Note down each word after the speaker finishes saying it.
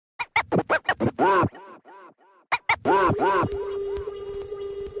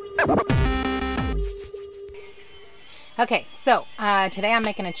Okay, so today I'm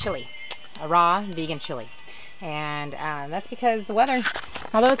making a chili, a raw vegan chili, and that's because the weather,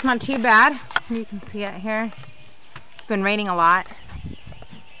 although it's not too bad, you can see it here, it's been raining a lot,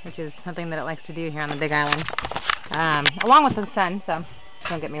 which is something that it likes to do here on the Big Island, along with the sun, so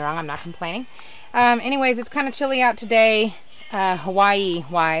don't get me wrong, I'm not complaining. Anyways, it's kind of chilly out today,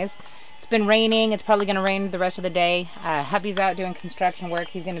 Hawaii-wise. It's been raining. It's probably going to rain the rest of the day. Hubby's out doing construction work.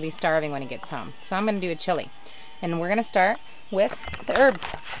 He's going to be starving when he gets home. So I'm going to do a chili. And we're going to start with the herbs.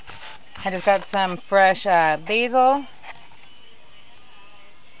 I just got some fresh basil,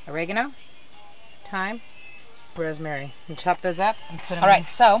 oregano, thyme, rosemary. And chop those up and put them in. Alright,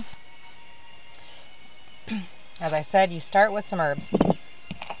 so, as I said, you start with some herbs.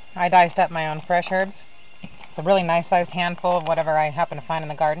 I diced up my own fresh herbs. It's a really nice sized handful of whatever I happen to find in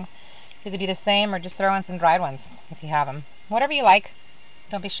the garden. You could do the same or just throw in some dried ones if you have them. Whatever you like.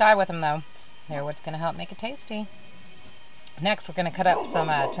 Don't be shy with them though. They're what's going to help make it tasty. Next we're going to cut up some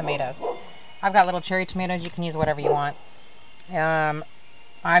tomatoes. I've got little cherry tomatoes. You can use whatever you want.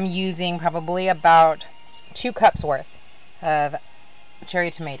 I'm using probably about 2 cups worth of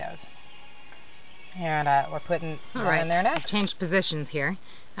cherry tomatoes. And we're putting one in there next. I've changed positions here.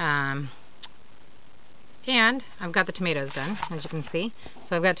 And I've got the tomatoes done, as you can see.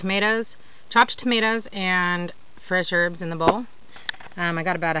 So I've got tomatoes, chopped tomatoes, and fresh herbs in the bowl. I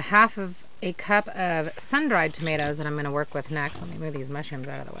got about half of a cup of sun-dried tomatoes that I'm going to work with next. Let me move these mushrooms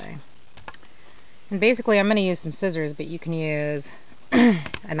out of the way. And basically I'm going to use some scissors, but you can use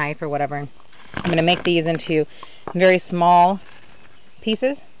a knife or whatever. I'm going to make these into very small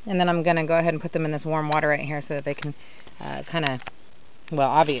pieces, and then I'm going to go ahead and put them in this warm water right here so that they can kind of, well,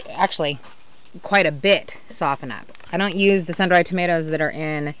 actually quite a bit soften up. I don't use the sun-dried tomatoes that are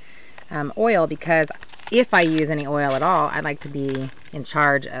in oil because if I use any oil at all, I like to be in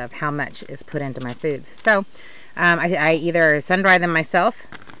charge of how much is put into my foods. So I either sun-dry them myself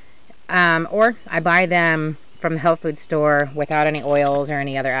or I buy them from the health food store without any oils or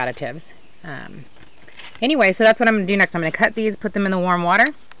any other additives. Anyway, so that's what I'm going to do next. I'm going to cut these, put them in the warm water.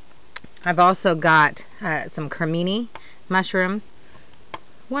 I've also got some cremini mushrooms,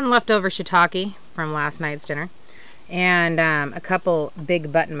 one leftover shiitake from last night's dinner, and a couple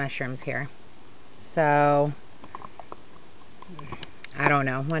big button mushrooms here. So, I don't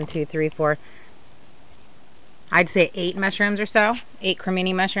know, 1, 2, 3, 4, I'd say 8 mushrooms or so, 8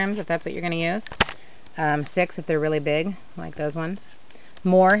 cremini mushrooms if that's what you're going to use, 6 if they're really big, like those ones,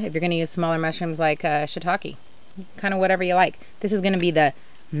 more if you're going to use smaller mushrooms like shiitake, kind of whatever you like. This is going to be the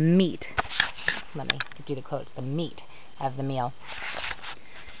meat, let me do the quotes, the meat of the meal.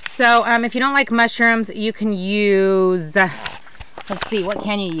 So, if you don't like mushrooms, you can use, let's see, what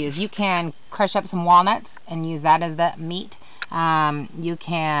can you use? You can crush up some walnuts and use that as the meat. You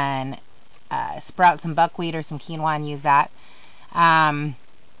can sprout some buckwheat or some quinoa and use that.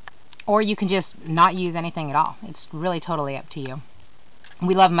 Or you can just not use anything at all. It's really totally up to you.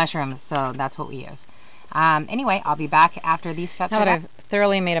 We love mushrooms, so that's what we use. Anyway, I'll be back after these steps. Now that I've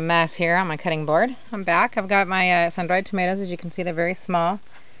thoroughly made a mess here on my cutting board, I'm back. I've got my sun-dried tomatoes. As you can see, they're very small.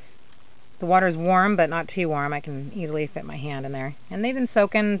 The water's warm, but not too warm. I can easily fit my hand in there. And they've been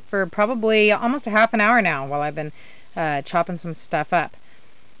soaking for probably almost a half an hour now while I've been chopping some stuff up.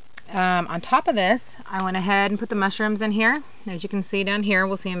 On top of this, I went ahead and put the mushrooms in here. As you can see down here,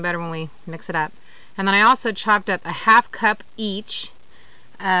 we'll see them better when we mix it up. And then I also chopped up a half cup each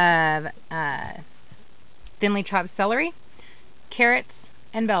of thinly chopped celery, carrots,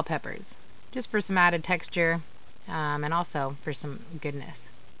 and bell peppers, just for some added texture and also for some goodness.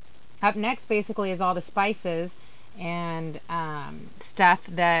 Up next basically is all the spices and stuff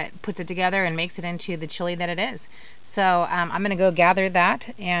that puts it together and makes it into the chili that it is. So I'm going to go gather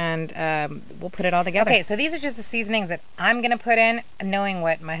that and we'll put it all together. Okay, so these are just the seasonings that I'm going to put in, knowing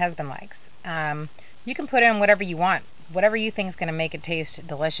what my husband likes. You can put in whatever you want, whatever you think is going to make it taste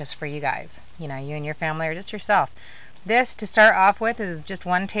delicious for you guys. You know, you and your family or just yourself. This, to start off with, is just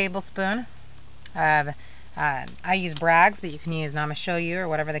 1 tablespoon of I use Bragg's, but you can use Namashoyu or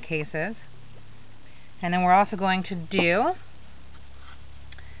whatever the case is. And then we're also going to do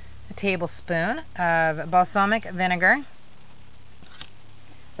a tablespoon of balsamic vinegar.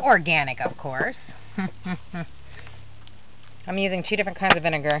 Organic, of course. I'm using 2 different kinds of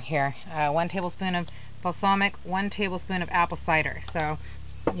vinegar here. 1 tablespoon of balsamic, 1 tablespoon of apple cider. So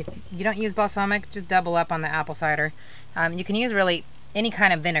if you don't use balsamic, just double up on the apple cider. You can use really any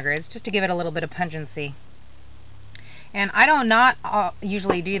kind of vinegar. It's just to give it a little bit of pungency. And I don't not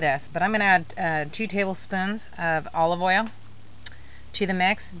usually do this, but I'm going to add 2 tablespoons of olive oil to the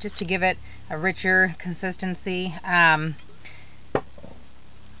mix, just to give it a richer consistency.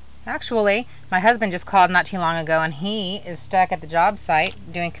 Actually, my husband just called not too long ago, and he is stuck at the job site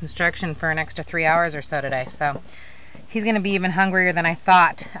doing construction for an extra 3 hours or so today. So he's going to be even hungrier than I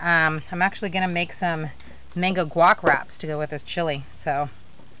thought. I'm actually going to make some mango guac wraps to go with this chili. So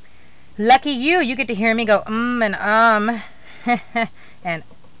lucky you, you get to hear me go and and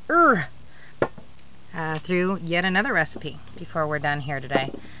through yet another recipe before we're done here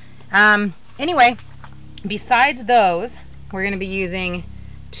today. Anyway, besides those, we're going to be using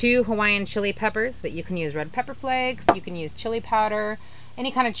 2 Hawaiian chili peppers, but you can use red pepper flakes, you can use chili powder,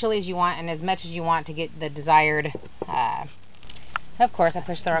 any kind of chilies you want, and as much as you want to get the desired, of course I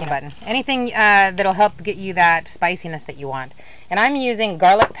pushed the wrong button, anything that'll help get you that spiciness that you want. And I'm using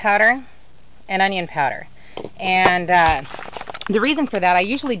garlic powder and onion powder. And the reason for that, I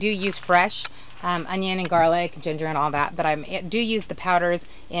usually do use fresh onion and garlic, ginger and all that, but I do use the powders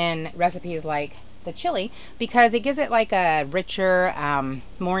in recipes like the chili because it gives it like a richer,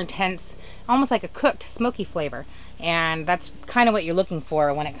 more intense, almost like a cooked smoky flavor, and that's kind of what you're looking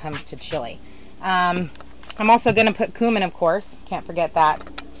for when it comes to chili. I'm also going to put cumin, of course, can't forget that,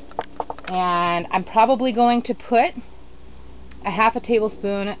 and I'm probably going to put a half a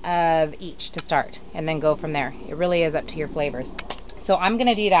tablespoon of each to start and then go from there. It really is up to your flavors. So I'm going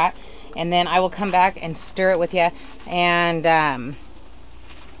to do that, and then I will come back and stir it with you, and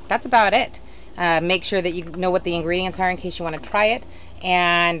that's about it. Make sure that you know what the ingredients are in case you want to try it,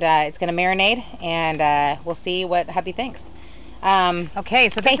 and it's going to marinate, and we'll see what hubby thinks. Okay,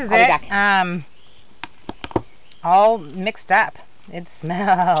 so this is it. All mixed up. It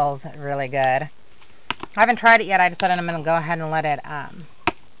smells really good. I haven't tried it yet. I decided I'm going to go ahead and let it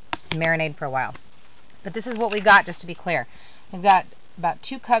marinate for a while. But this is what we got, just to be clear. We've got about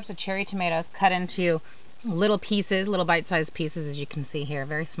 2 cups of cherry tomatoes cut into little pieces, little bite-sized pieces, as you can see here,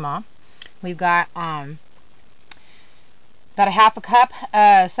 very small. We've got about a half a cup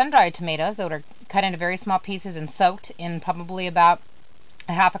sun-dried tomatoes that are cut into very small pieces and soaked in probably about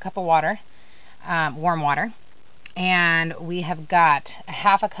a half a cup of water, warm water. And we have got a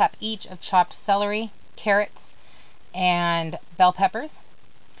half a cup each of chopped celery, carrots, and bell peppers.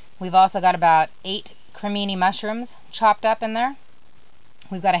 We've also got about 8 cremini mushrooms chopped up in there.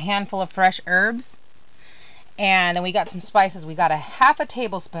 We've got a handful of fresh herbs. And then we got some spices. We got a half a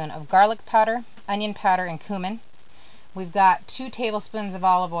tablespoon of garlic powder, onion powder, and cumin. We've got 2 tablespoons of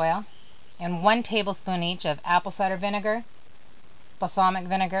olive oil and 1 tablespoon each of apple cider vinegar, balsamic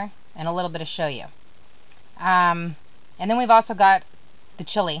vinegar, and a little bit of shoyu. And then we've also got the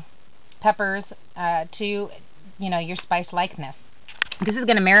chili peppers to, you know, your spice likeness. This is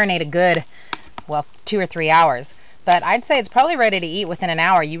going to marinate a good, well, 2 or 3 hours. But I'd say it's probably ready to eat within an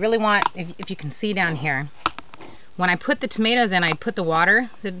hour. You really want, if you can see down here, when I put the tomatoes in, I put the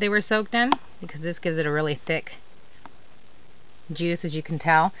water that they were soaked in, because this gives it a really thick juice, as you can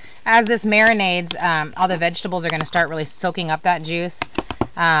tell. As this marinades, all the vegetables are going to start really soaking up that juice.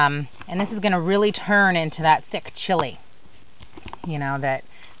 And this is going to really turn into that thick chili, you know, that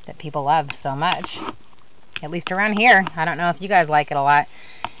people love so much. At least around here. I don't know if you guys like it a lot.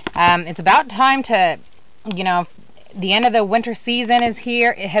 It's about time to, you know, the end of the winter season is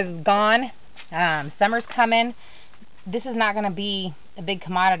here. It has gone. Summer's coming. This is not going to be a big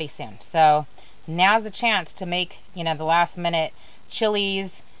commodity soon. So now's the chance to make, you know, the last minute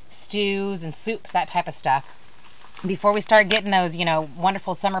chilies, stews, and soups, that type of stuff, before we start getting those, you know,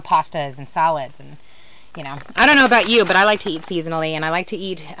 wonderful summer pastas and salads. And, you know, I don't know about you, but I like to eat seasonally, and I like to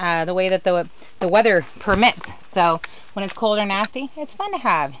eat the way that the weather permits. So when it's cold or nasty, it's fun to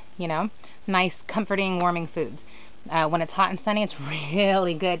have, you know, nice, comforting, warming foods. When it's hot and sunny, it's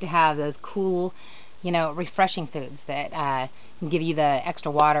really good to have those cool, you know, refreshing foods that give you the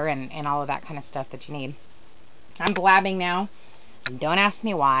extra water and all of that kind of stuff that you need. I'm blabbing now. Don't ask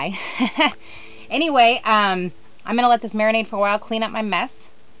me why. Anyway, I'm going to let this marinate for a while, clean up my mess,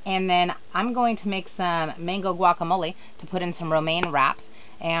 and then I'm going to make some mango guacamole to put in some romaine wraps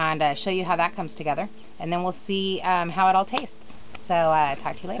and show you how that comes together. And then we'll see how it all tastes. So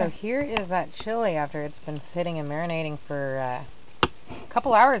talk to you later. So here is that chili after it's been sitting and marinating for a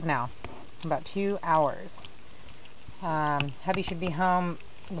couple hours now. About 2 hours. Hubby should be home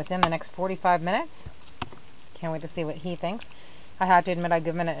within the next 45 minutes. Can't wait to see what he thinks. I have to admit I've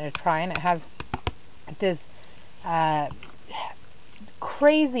given it a try, and it has this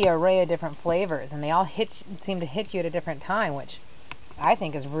crazy array of different flavors, and they all seem to hit you at a different time, which I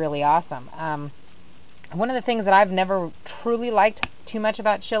think is really awesome. One of the things that I've never truly liked too much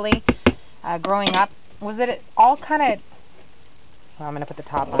about chili growing up was that it all kind of... Well, I'm going to put the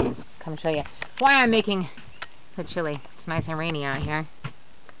top on. Come show you why I'm making the chili. It's nice and rainy out here.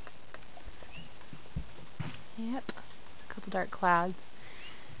 Yep. A couple dark clouds.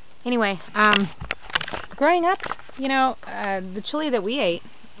 Anyway, growing up, you know, the chili that we ate,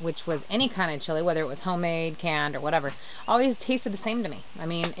 which was any kind of chili, whether it was homemade, canned, or whatever, always tasted the same to me. I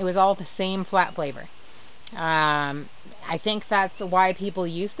mean, it was all the same flat flavor. I think that's why people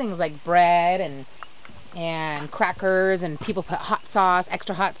use things like bread and crackers, and people put hot sauce,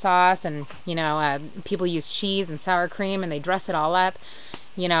 extra hot sauce, and, you know, people use cheese and sour cream, and they dress it all up.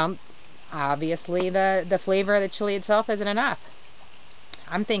 You know, obviously the flavor of the chili itself isn't enough.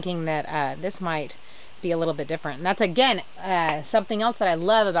 I'm thinking that this might be a little bit different. And that's, again, something else that I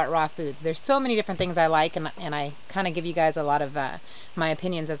love about raw foods. There's so many different things I like, and I kind of give you guys a lot of my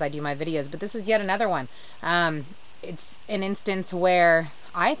opinions as I do my videos, but this is yet another one. It's an instance where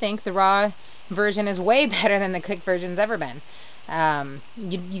I think the raw version is way better than the cooked version's ever been.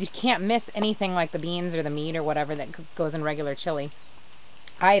 You can't miss anything like the beans or the meat or whatever that goes in regular chili,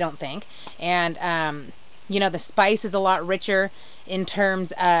 I don't think. And you know, the spice is a lot richer in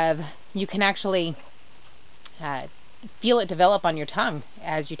terms of you can actually feel it develop on your tongue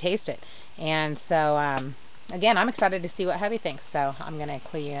as you taste it. And so, again, I'm excited to see what Hubby thinks, so I'm going to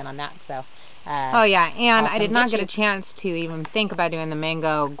clue you in on that. So, oh yeah, and I did not get a chance to even think about doing the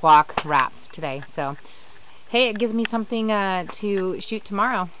mango guac wraps today. So, hey, it gives me something to shoot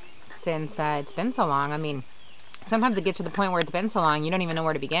tomorrow, since it's been so long. I mean, sometimes it gets to the point where it's been so long you don't even know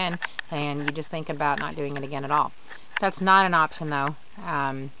where to begin, and you just think about not doing it again at all. That's not an option, though,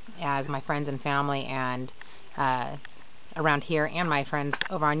 as my friends and family and around here and my friends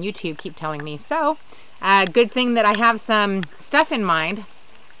over on YouTube keep telling me. So, good thing that I have some stuff in mind,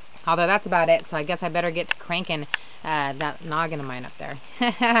 although that's about it. So I guess I better get to cranking that noggin of mine up there.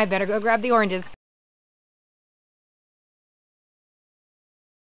 I better go grab the oranges.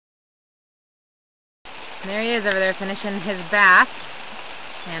 There he is over there finishing his bath,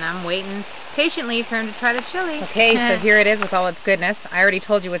 and I'm waiting patiently for him to try the chili. Okay, so here it is with all its goodness. I already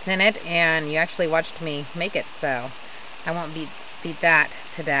told you what's in it, and you actually watched me make it, so I won't beat that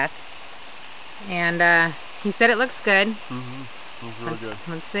to death. And he said it looks good. Mm-hmm. Looks real good.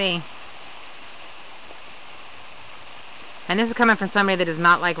 Let's see. And this is coming from somebody that does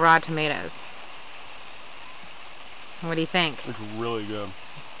not like raw tomatoes. What do you think? It's really good.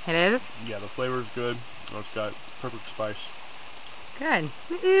 It is? Yeah, the flavor's good. It's got perfect spice. Good.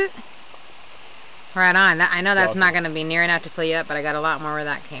 Right on. I know that's not going to be near enough to fill you up, but I got a lot more where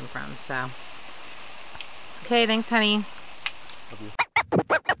that came from. So, okay, thanks, honey.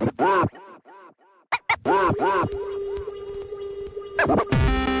 Love you.